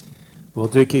Well,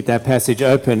 do keep that passage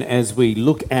open as we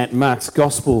look at Mark's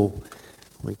Gospel.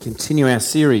 We continue our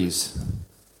series,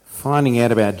 finding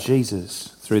out about Jesus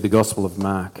through the Gospel of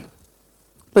Mark.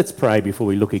 Let's pray before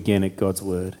we look again at God's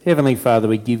Word. Heavenly Father,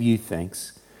 we give you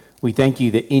thanks. We thank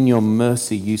you that in your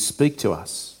mercy you speak to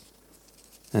us,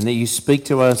 and that you speak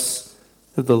to us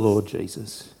of the Lord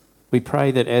Jesus. We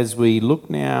pray that as we look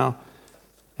now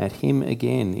at him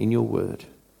again in your Word,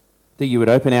 that you would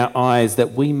open our eyes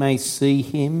that we may see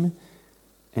him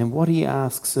and what he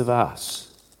asks of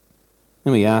us.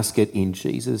 And we ask it in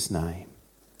Jesus' name.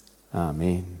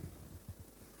 Amen.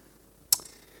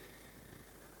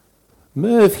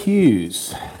 Merv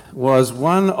Hughes was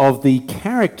one of the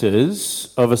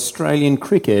characters of Australian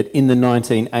cricket in the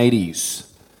 1980s.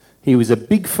 He was a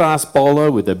big fast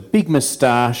bowler with a big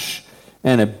moustache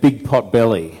and a big pot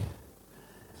belly.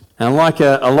 And like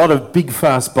a lot of big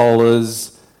fast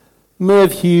bowlers,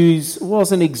 Merv Hughes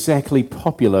wasn't exactly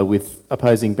popular with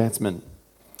opposing batsmen,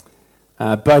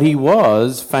 but he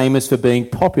was famous for being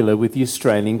popular with the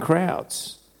Australian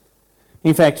crowds.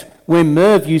 In fact, when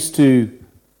Merv used to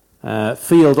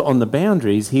field on the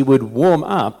boundaries, he would warm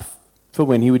up for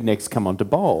when he would next come on to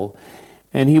bowl,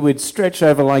 and he would stretch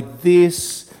over like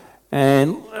this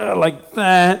and like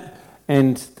that,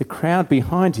 and the crowd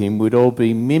behind him would all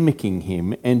be mimicking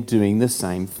him and doing the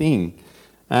same thing.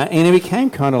 And it became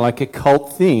kind of like a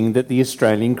cult thing that the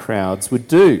Australian crowds would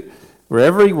do.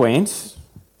 Wherever he went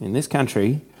in this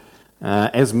country,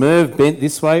 as Merv bent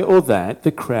this way or that,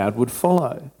 the crowd would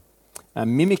follow.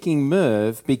 Mimicking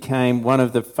Merv became one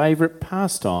of the favourite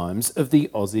pastimes of the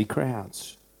Aussie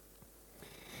crowds.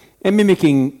 And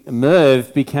mimicking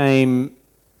Merv became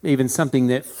even something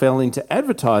that fell into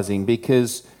advertising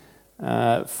because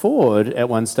Ford at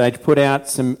one stage put out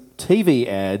some TV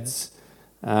ads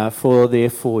for their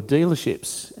Ford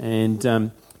dealerships.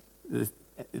 And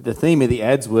the theme of the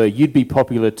ads were, you'd be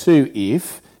popular too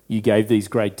if you gave these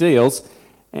great deals.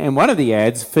 And one of the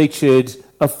ads featured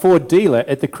a Ford dealer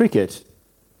at the cricket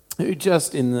who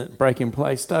just in the break-in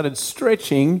play started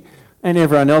stretching, and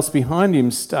everyone else behind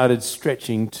him started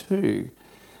stretching too.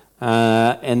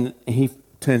 And he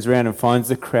turns around and finds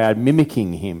the crowd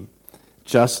mimicking him,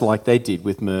 just like they did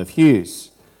with Merv Hughes.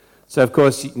 So, of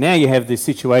course, now you have this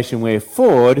situation where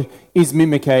Ford is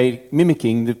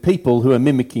mimicking the people who are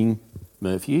mimicking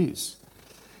Merv Hughes.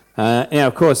 Now,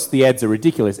 of course, the ad's a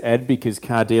ridiculous ad because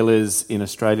car dealers in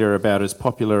Australia are about as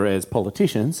popular as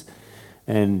politicians,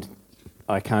 and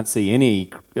I can't see any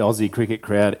Aussie cricket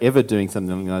crowd ever doing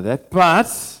something like that.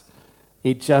 But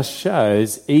it just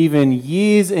shows, even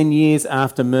years and years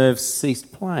after Merv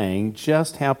ceased playing,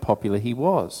 just how popular he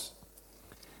was.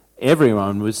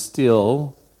 Everyone was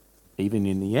still, even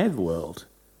in the ad world,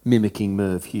 mimicking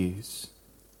Merv Hughes.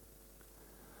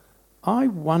 I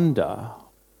wonder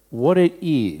what it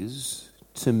is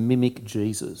to mimic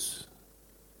Jesus.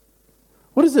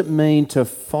 What does it mean to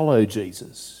follow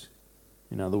Jesus,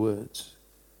 in other words?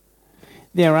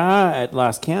 There are, at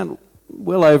last count,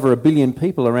 well over 1 billion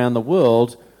people around the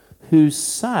world who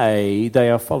say they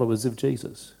are followers of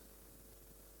Jesus.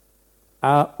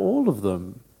 Are all of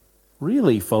them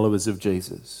really followers of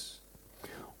Jesus?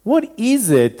 What is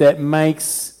it that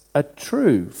makes a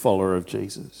true follower of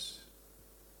Jesus?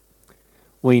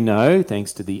 We know,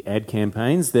 thanks to the ad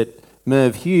campaigns, that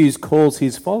Merv Hughes calls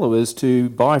his followers to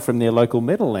buy from their local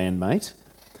Meadowland mate.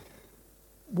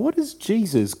 What does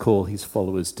Jesus call his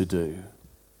followers to do?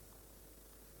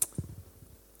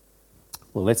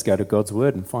 Well, let's go to God's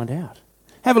Word and find out.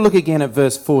 Have a look again at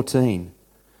verse 14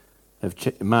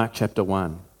 of Mark chapter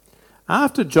 1.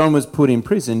 After John was put in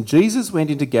prison, Jesus went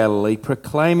into Galilee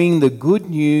proclaiming the good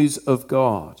news of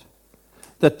God.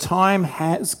 The time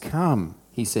has come,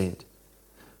 he said.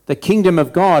 The kingdom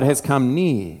of God has come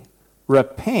near.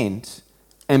 Repent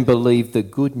and believe the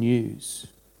good news.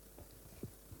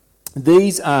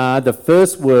 These are the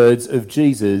first words of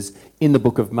Jesus in the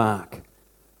book of Mark.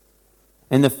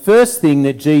 And the first thing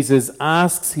that Jesus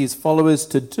asks his followers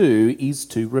to do is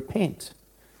to repent.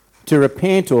 To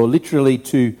repent, or literally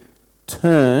to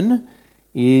turn,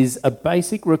 is a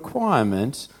basic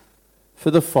requirement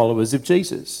for the followers of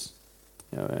Jesus.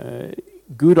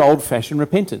 Good old-fashioned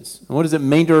repentance. And what does it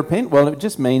mean to repent? Well, it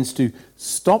just means to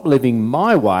stop living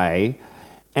my way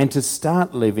and to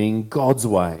start living God's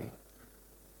way.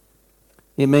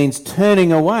 It means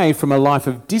turning away from a life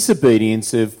of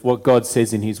disobedience of what God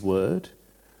says in his word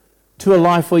to a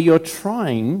life where you're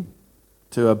trying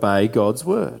to obey God's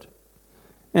word.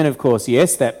 And of course,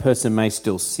 yes, that person may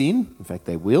still sin. In fact,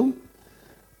 they will.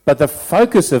 But the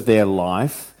focus of their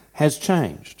life has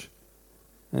changed.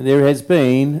 And there has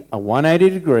been a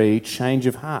 180-degree change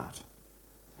of heart.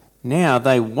 Now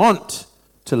they want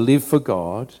to live for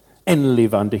God and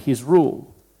live under his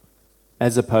rule,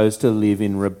 as opposed to live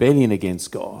in rebellion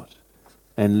against God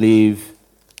and live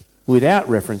without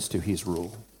reference to his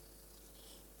rule.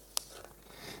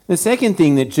 The second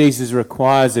thing that Jesus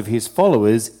requires of his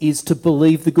followers is to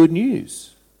believe the good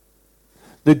news.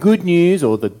 The good news,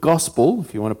 or the gospel,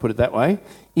 if you want to put it that way,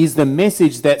 is the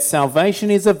message that salvation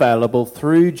is available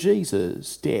through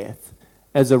Jesus' death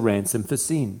as a ransom for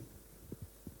sin.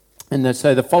 And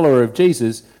so the follower of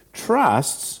Jesus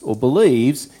trusts or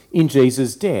believes in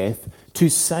Jesus' death to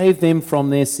save them from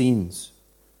their sins,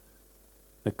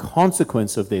 the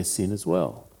consequence of their sin as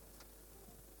well,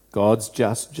 God's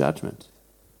just judgment.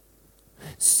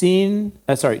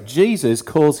 Jesus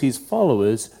calls his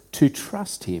followers to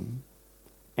trust him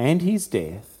and his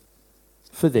death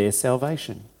for their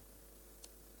salvation.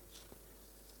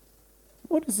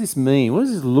 What does this mean? What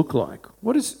does this look like?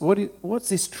 What's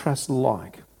this trust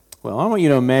like? Well, I want you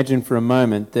to imagine for a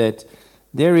moment that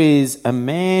there is a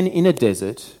man in a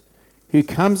desert who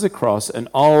comes across an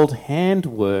old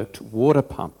hand-worked water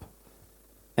pump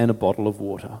and a bottle of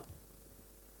water.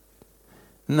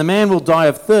 And the man will die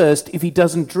of thirst if he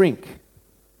doesn't drink.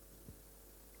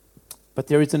 But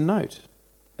there is a note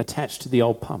attached to the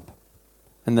old pump.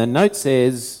 And the note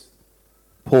says,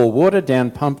 "Pour water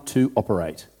down pump to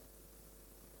operate."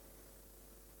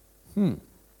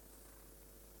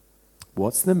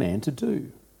 What's the man to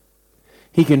do?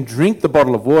 He can drink the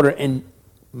bottle of water and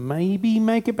maybe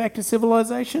make it back to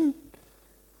civilization.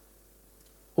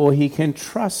 Or he can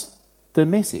trust the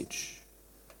message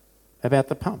about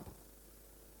the pump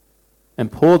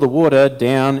and pour the water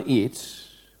down it.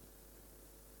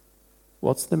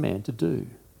 What's the man to do?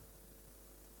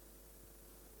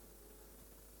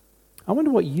 I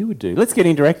wonder what you would do. Let's get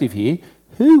interactive here.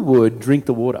 Who would drink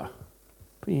the water?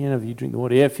 Put your hand up if you drink the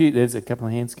water. Yeah, there's a couple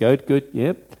of hands. Good,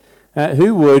 yep.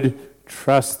 Who would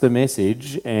trust the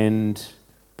message and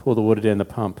pour the water down the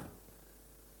pump?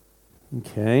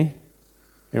 Okay.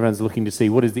 Everyone's looking to see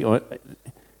what is the...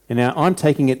 And now I'm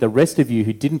taking it the rest of you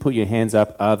who didn't put your hands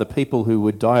up are the people who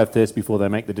would die of thirst before they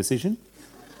make the decision.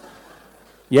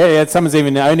 Yeah, someone's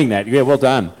even owning that. Yeah, well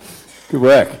done. Good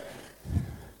work.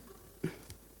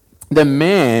 The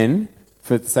man,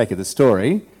 for the sake of the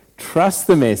story, trusts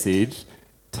the message,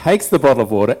 takes the bottle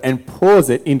of water and pours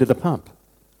it into the pump.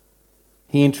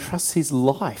 He entrusts his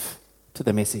life to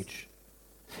the message.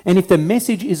 And if the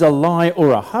message is a lie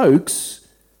or a hoax,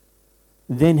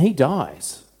 then he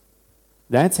dies.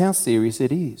 That's how serious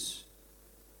it is.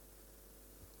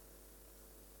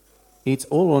 It's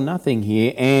all or nothing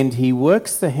here, and he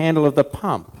works the handle of the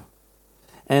pump.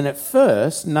 And at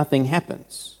first, nothing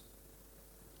happens.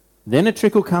 Then a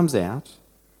trickle comes out.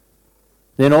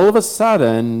 Then all of a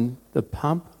sudden, the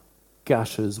pump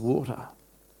gushes water.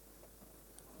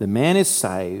 The man is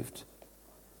saved,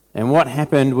 and what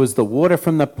happened was the water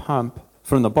from the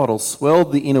bottle,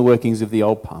 swelled the inner workings of the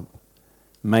old pump,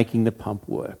 making the pump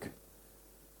work.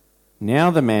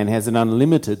 Now the man has an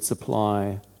unlimited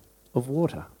supply of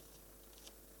water.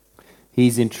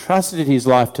 He's entrusted his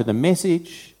life to the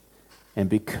message, and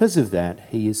because of that,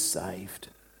 he is saved.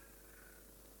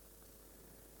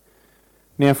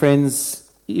 Now,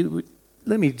 friends,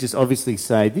 let me just obviously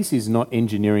say this is not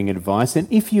engineering advice, and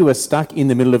if you are stuck in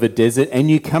the middle of a desert and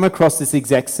you come across this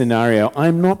exact scenario,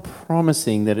 I'm not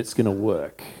promising that it's going to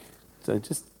work. So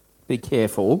just be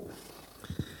careful.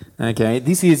 Okay,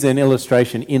 this is an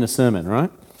illustration in a sermon, right?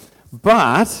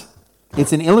 But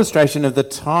it's an illustration of the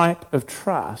type of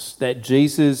trust that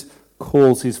Jesus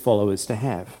calls his followers to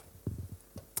have.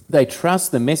 They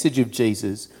trust the message of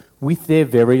Jesus with their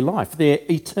very life, their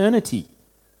eternity,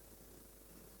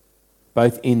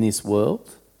 both in this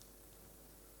world,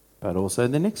 but also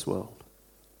the next world.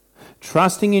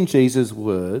 Trusting in Jesus'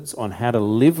 words on how to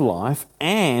live life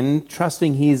and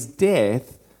trusting his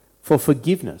death for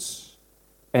forgiveness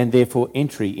and therefore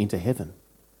entry into heaven.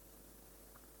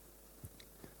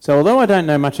 So although I don't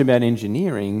know much about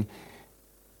engineering,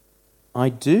 I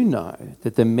do know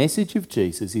that the message of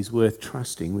Jesus is worth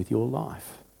trusting with your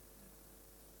life.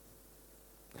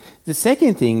 The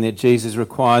second thing that Jesus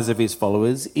requires of his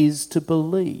followers is to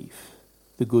believe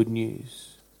the good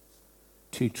news,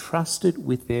 to trust it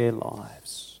with their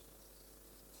lives.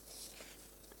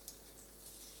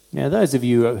 Now, those of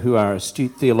you who are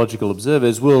astute theological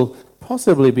observers will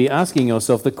possibly be asking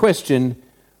yourself the question,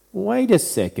 wait a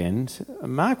second,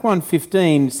 Mark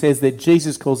 1:15 says that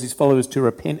Jesus calls his followers to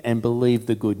repent and believe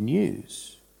the good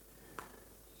news.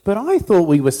 But I thought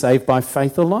we were saved by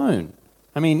faith alone.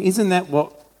 I mean, isn't that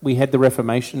what we had the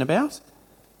Reformation about?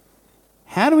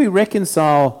 How do we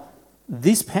reconcile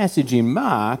this passage in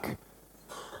Mark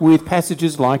with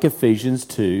passages like Ephesians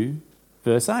 2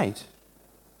 verse 8.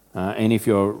 And if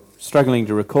you're struggling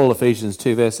to recall Ephesians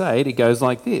 2 verse 8, it goes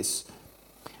like this.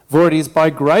 For it is by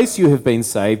grace you have been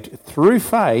saved through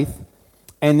faith,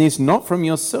 and this not from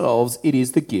yourselves, it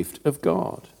is the gift of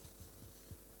God.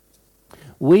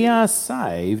 We are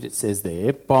saved, it says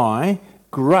there, by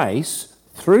grace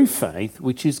through faith,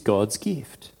 which is God's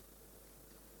gift.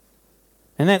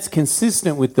 And that's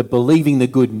consistent with the believing the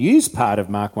good news part of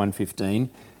Mark 1:15.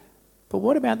 But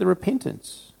what about the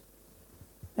repentance?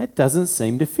 That doesn't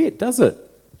seem to fit, does it?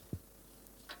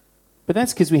 But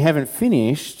that's because we haven't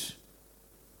finished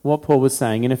what Paul was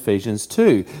saying in Ephesians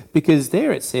 2. Because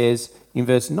there it says in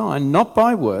verse 9, not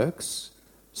by works,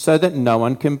 so that no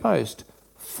one can boast.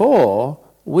 For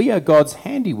we are God's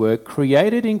handiwork,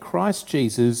 created in Christ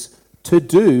Jesus to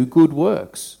do good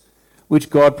works,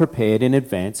 which God prepared in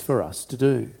advance for us to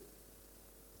do.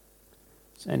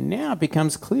 So now it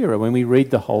becomes clearer when we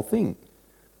read the whole thing.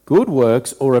 Good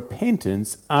works or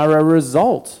repentance are a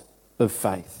result of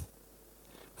faith.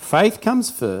 Faith comes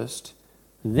first,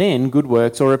 then good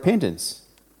works or repentance.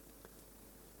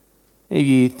 If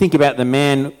you think about the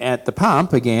man at the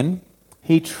pump again,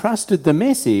 he trusted the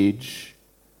message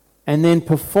and then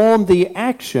performed the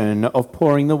action of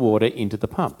pouring the water into the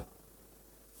pump.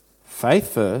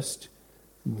 Faith first,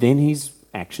 then his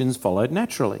actions followed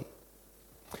naturally.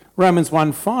 Romans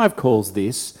 1:5 calls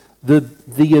this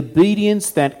the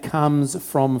obedience that comes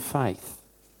from faith.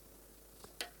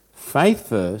 Faith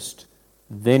first,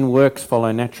 then works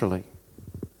follow naturally.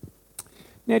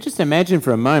 Now just imagine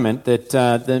for a moment that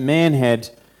the man had,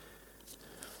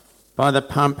 by the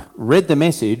pump, read the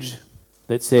message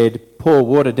that said, pour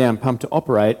water down pump to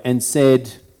operate, and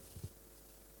said,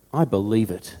 I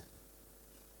believe it,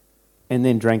 and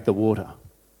then drank the water.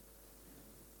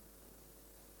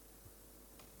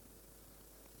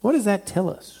 What does that tell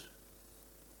us?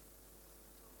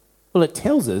 Well, it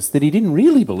tells us that he didn't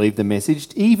really believe the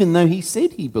message, even though he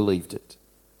said he believed it.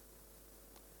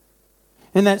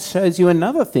 And that shows you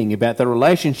another thing about the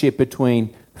relationship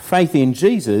between faith in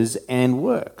Jesus and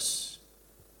works.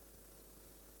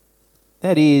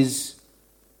 That is,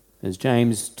 as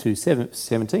James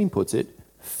 2:17 puts it,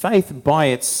 faith by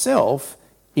itself,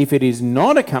 if it is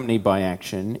not accompanied by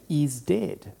action, is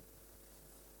dead.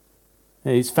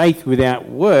 That is, faith without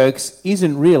works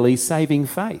isn't really saving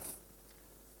faith.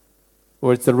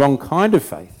 Or it's the wrong kind of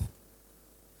faith.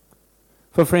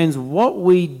 For friends, what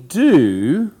we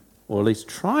do, or at least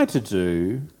try to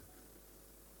do,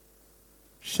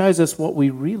 shows us what we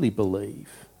really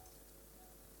believe.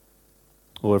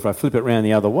 Or if I flip it around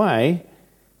the other way,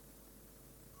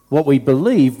 what we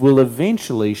believe will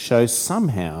eventually show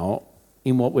somehow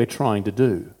in what we're trying to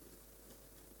do.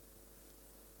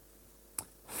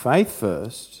 Faith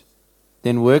first,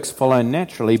 then works follow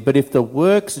naturally, but if the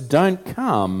works don't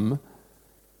come,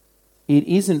 it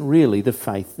isn't really the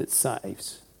faith that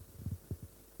saves.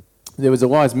 There was a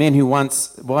wise man who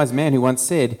once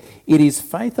said, it is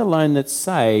faith alone that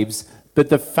saves, but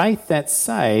the faith that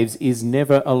saves is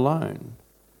never alone.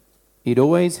 It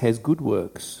always has good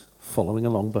works following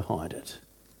along behind it.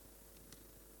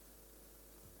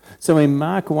 So in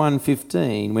Mark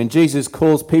 1:15, when Jesus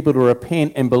calls people to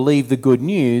repent and believe the good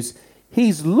news,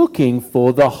 he's looking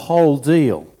for the whole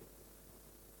deal.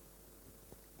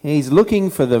 He's looking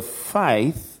for the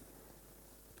faith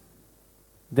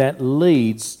that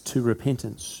leads to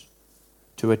repentance,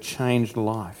 to a changed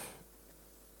life.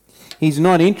 He's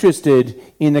not interested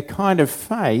in the kind of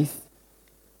faith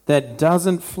that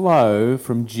doesn't flow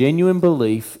from genuine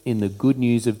belief in the good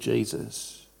news of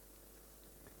Jesus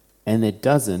and that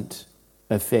doesn't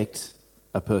affect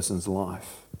a person's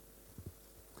life.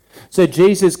 So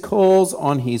Jesus calls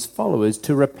on his followers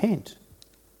to repent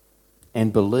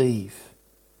and believe.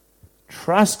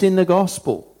 Trust in the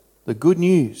gospel, the good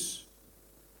news,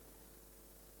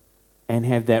 and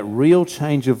have that real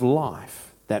change of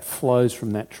life that flows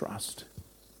from that trust.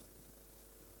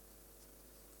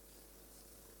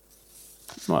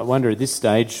 You might wonder at this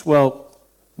stage, well,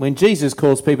 when Jesus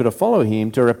calls people to follow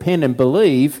him, to repent and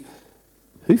believe,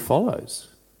 who follows?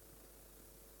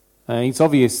 It's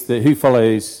obvious that who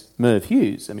follows Merv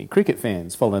Hughes. I mean, cricket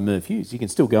fans follow Merv Hughes. You can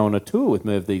still go on a tour with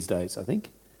Merv these days, I think.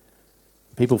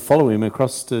 People follow him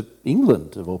across to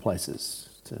England, of all places,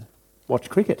 to watch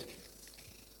cricket.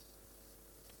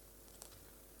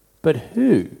 But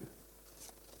who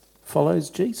follows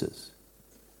Jesus?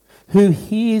 Who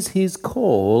hears his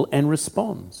call and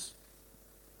responds?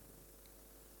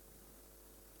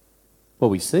 Well,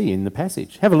 we see in the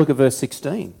passage. Have a look at verse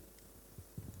 16.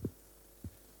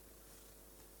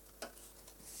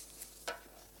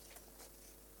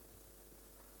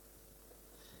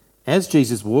 As As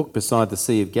Jesus walked beside the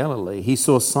Sea of Galilee, he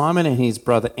saw Simon and his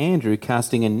brother Andrew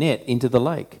casting a net into the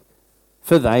lake,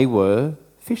 for they were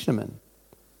fishermen.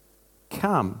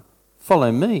 "Come,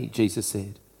 follow me," Jesus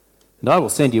said, "and I will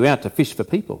send you out to fish for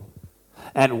people."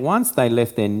 At once they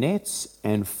left their nets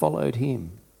and followed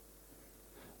him.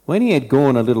 When he had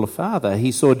gone a little farther,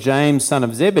 he saw James, son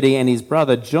of Zebedee, and his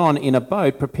brother John in a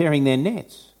boat preparing their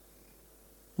nets.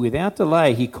 Without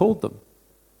delay he called them,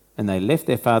 and they left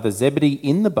their father Zebedee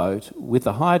in the boat with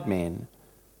the hired man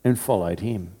and followed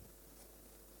him.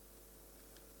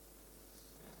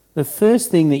 The first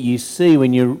thing that you see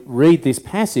when you read this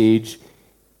passage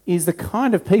is the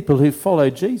kind of people who follow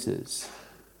Jesus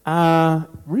are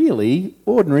really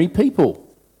ordinary people.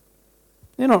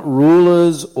 They're not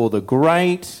rulers or the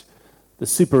great, the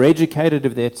super educated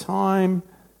of their time.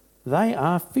 They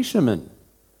are fishermen.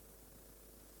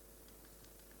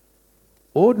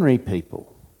 Ordinary people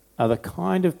are the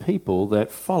kind of people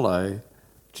that follow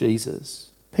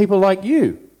Jesus. People like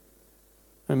you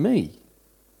and me.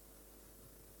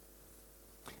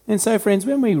 And so, friends,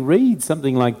 when we read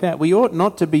something like that, we ought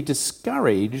not to be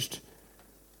discouraged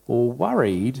or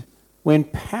worried when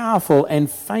powerful and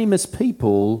famous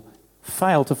people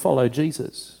fail to follow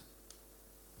Jesus.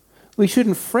 We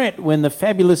shouldn't fret when the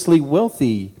fabulously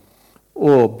wealthy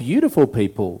or beautiful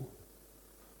people,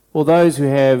 or those who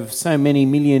have so many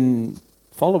million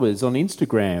followers on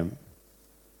Instagram,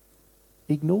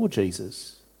 ignore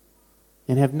Jesus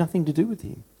and have nothing to do with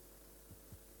him.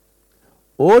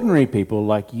 Ordinary people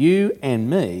like you and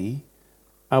me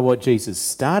are what Jesus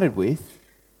started with,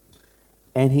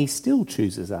 and he still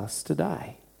chooses us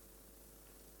today.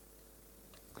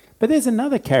 But there's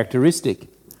another characteristic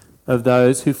of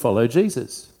those who follow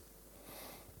Jesus,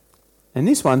 and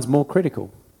this one's more critical.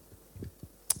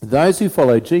 Those who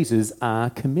follow Jesus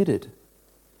are committed.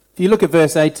 If you look at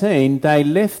verse 18, they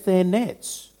left their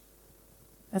nets.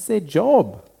 That's their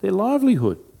job, their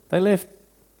livelihood. They left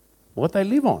what they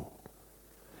live on.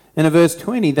 And in verse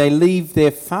 20, they leave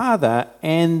their father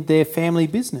and their family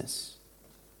business.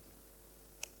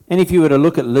 And if you were to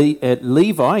look at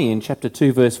Levi in chapter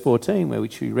 2, verse 14,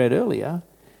 which we read earlier,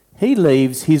 he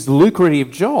leaves his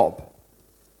lucrative job.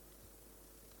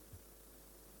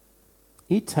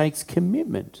 It takes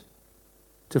commitment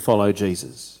to follow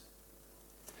Jesus.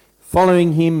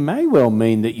 Following him may well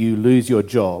mean that you lose your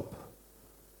job,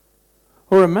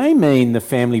 or it may mean the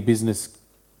family business,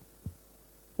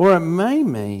 or it may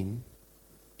mean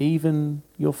even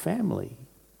your family.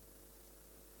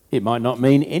 It might not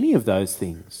mean any of those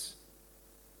things,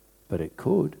 but it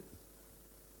could.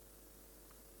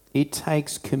 It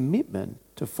takes commitment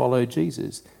to follow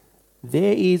Jesus.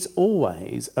 There is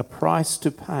always a price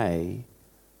to pay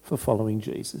for following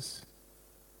Jesus.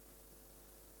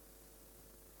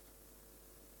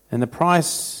 And the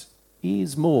price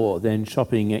is more than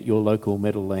shopping at your local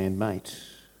Meadowland mate.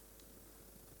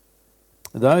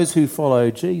 Those who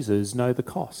follow Jesus know the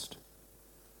cost,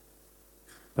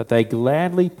 but they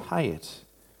gladly pay it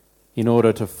in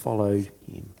order to follow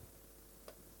him.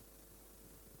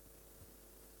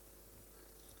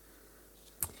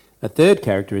 A third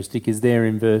characteristic is there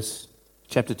in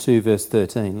chapter 2, verse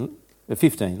 15.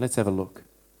 Let's have a look.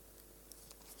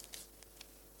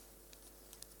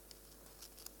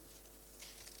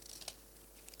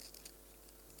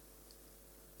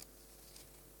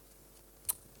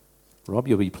 Rob,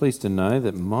 you'll be pleased to know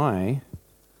that my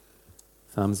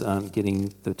thumbs aren't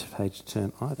getting the page to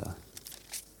turn either.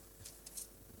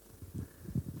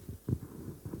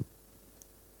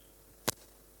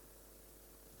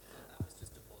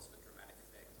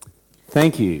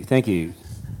 Thank you.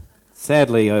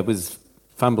 Sadly, I was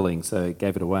fumbling, so I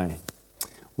gave it away.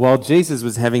 While Jesus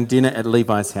was having dinner at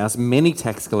Levi's house, many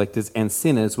tax collectors and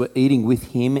sinners were eating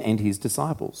with him and his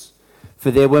disciples,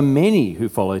 for there were many who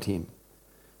followed him.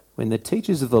 When the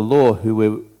teachers of the law, who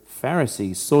were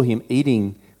Pharisees, saw him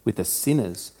eating with the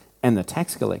sinners and the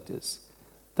tax collectors,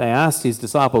 they asked his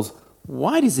disciples,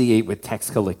 "Why does he eat with tax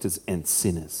collectors and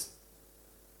sinners?"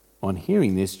 On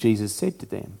hearing this, Jesus said to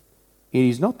them, "It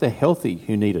is not the healthy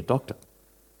who need a doctor,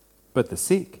 but the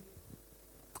sick.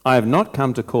 I have not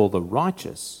come to call the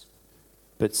righteous,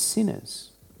 but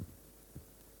sinners."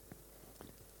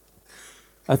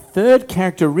 A third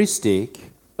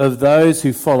characteristic of those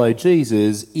who follow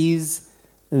Jesus is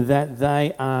that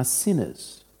they are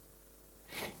sinners.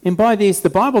 And by this,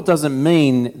 the Bible doesn't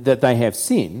mean that they have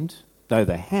sinned, though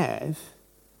they have,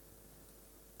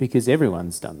 because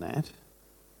everyone's done that.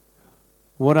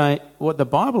 What the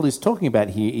Bible is talking about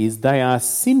here is they are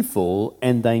sinful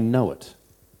and they know it.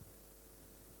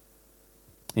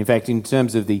 In fact, in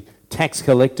terms of the tax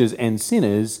collectors and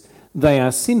sinners, they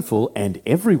are sinful and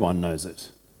everyone knows it.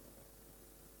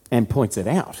 and points it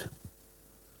out.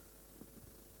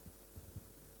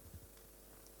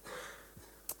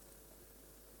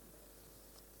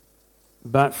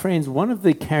 But friends, one of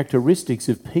the characteristics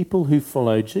of people who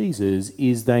follow Jesus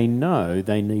is they know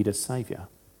they need a saviour.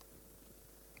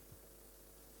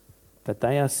 That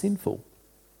they are sinful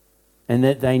and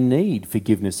that they need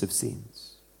forgiveness of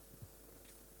sins.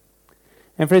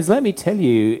 And friends, let me tell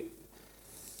you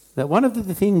that one of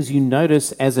the things you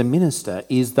notice as a minister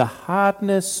is the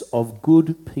hardness of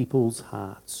good people's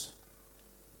hearts.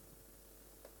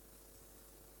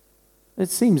 It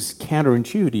seems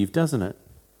counterintuitive, doesn't it?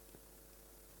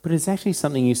 But it's actually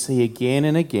something you see again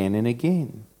and again and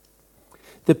again.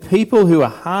 The people who are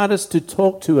hardest to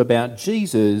talk to about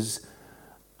Jesus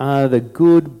are the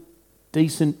good,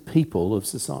 decent people of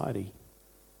society.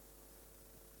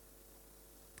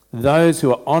 Those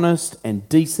who are honest and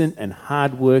decent and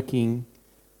hardworking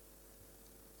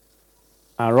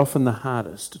are often the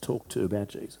hardest to talk to about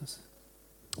Jesus.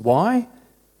 Why?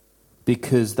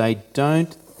 Because they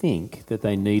don't think that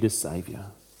they need a saviour.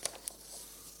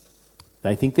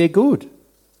 They think they're good.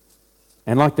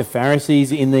 And like the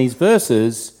Pharisees in these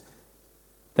verses,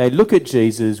 they look at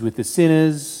Jesus with the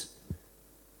sinners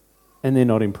and they're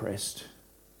not impressed.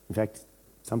 In fact,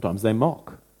 sometimes they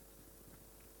mock.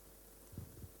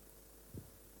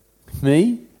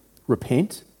 Me?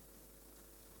 Repent?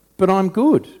 But I'm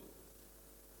good.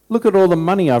 Look at all the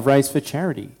money I've raised for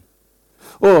charity.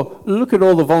 Or look at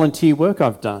all the volunteer work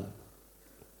I've done.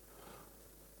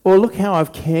 Or look how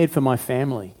I've cared for my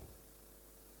family.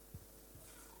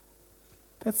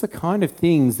 That's the kind of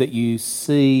things that you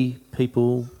see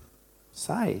people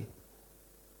say.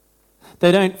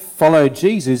 They don't follow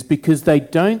Jesus because they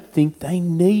don't think they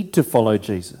need to follow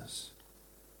Jesus.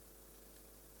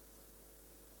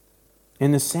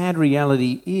 And the sad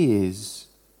reality is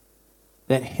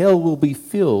that hell will be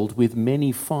filled with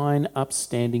many fine,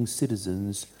 upstanding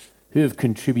citizens who have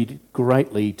contributed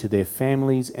greatly to their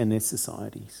families and their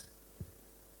societies.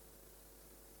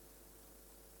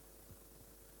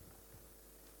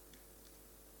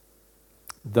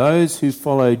 Those who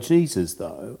follow Jesus,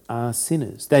 though, are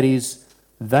sinners. That is,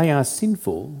 they are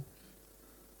sinful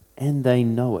and they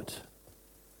know it.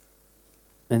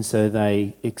 And so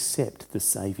they accept the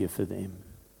Saviour for them.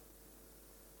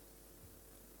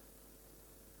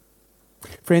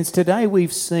 Friends, today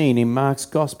we've seen in Mark's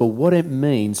Gospel what it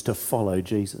means to follow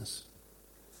Jesus.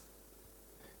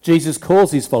 Jesus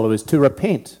calls his followers to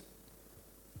repent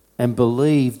and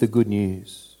believe the good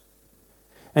news.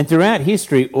 And throughout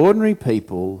history, ordinary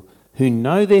people who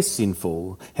know they're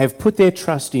sinful have put their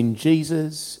trust in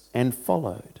Jesus and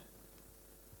followed,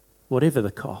 whatever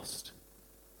the cost.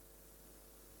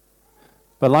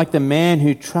 But like the man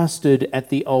who trusted at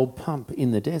the old pump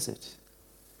in the desert,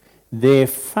 their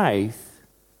faith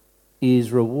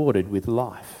is rewarded with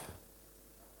life.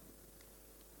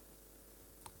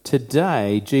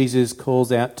 Today, Jesus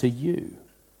calls out to you.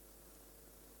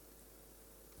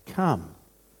 Come.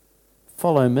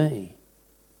 Follow me.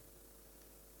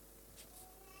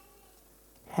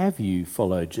 Have you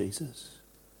followed Jesus?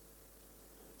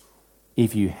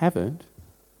 If you haven't,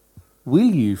 will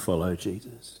you follow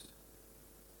Jesus?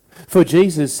 For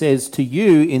Jesus says to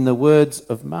you in the words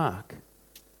of Mark,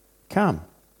 come,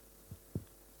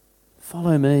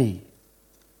 follow me.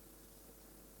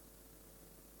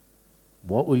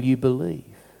 What will you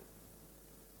believe?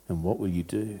 And what will you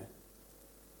do?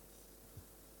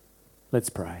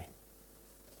 Let's pray.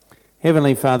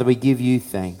 Heavenly Father, we give you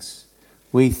thanks.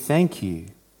 We thank you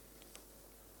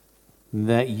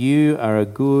that you are a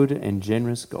good and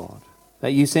generous God,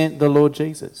 that you sent the Lord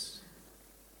Jesus,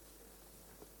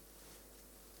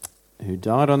 who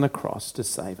died on the cross to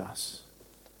save us,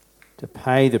 to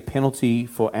pay the penalty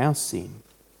for our sin,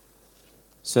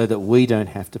 so that we don't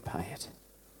have to pay it.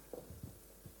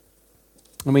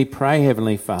 And we pray,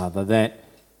 Heavenly Father, that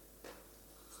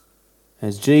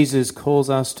as Jesus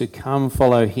calls us to come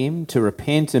follow him, to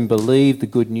repent and believe the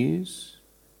good news,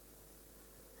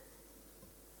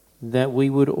 that we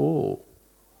would all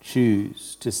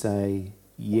choose to say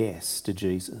yes to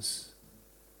Jesus.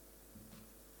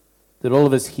 That all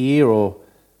of us here or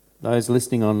those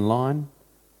listening online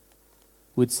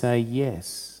would say,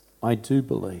 yes, I do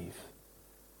believe.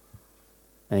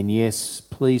 And yes,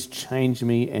 please change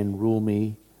me and rule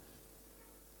me,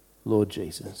 Lord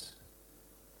Jesus.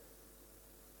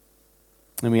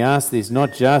 And we ask this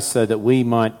not just so that we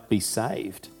might be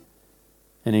saved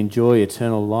and enjoy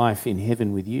eternal life in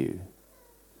heaven with you,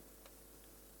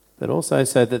 but also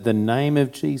so that the name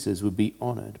of Jesus would be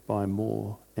honoured by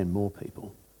more and more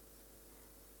people.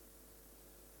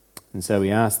 And so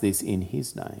we ask this in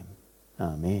his name.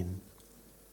 Amen.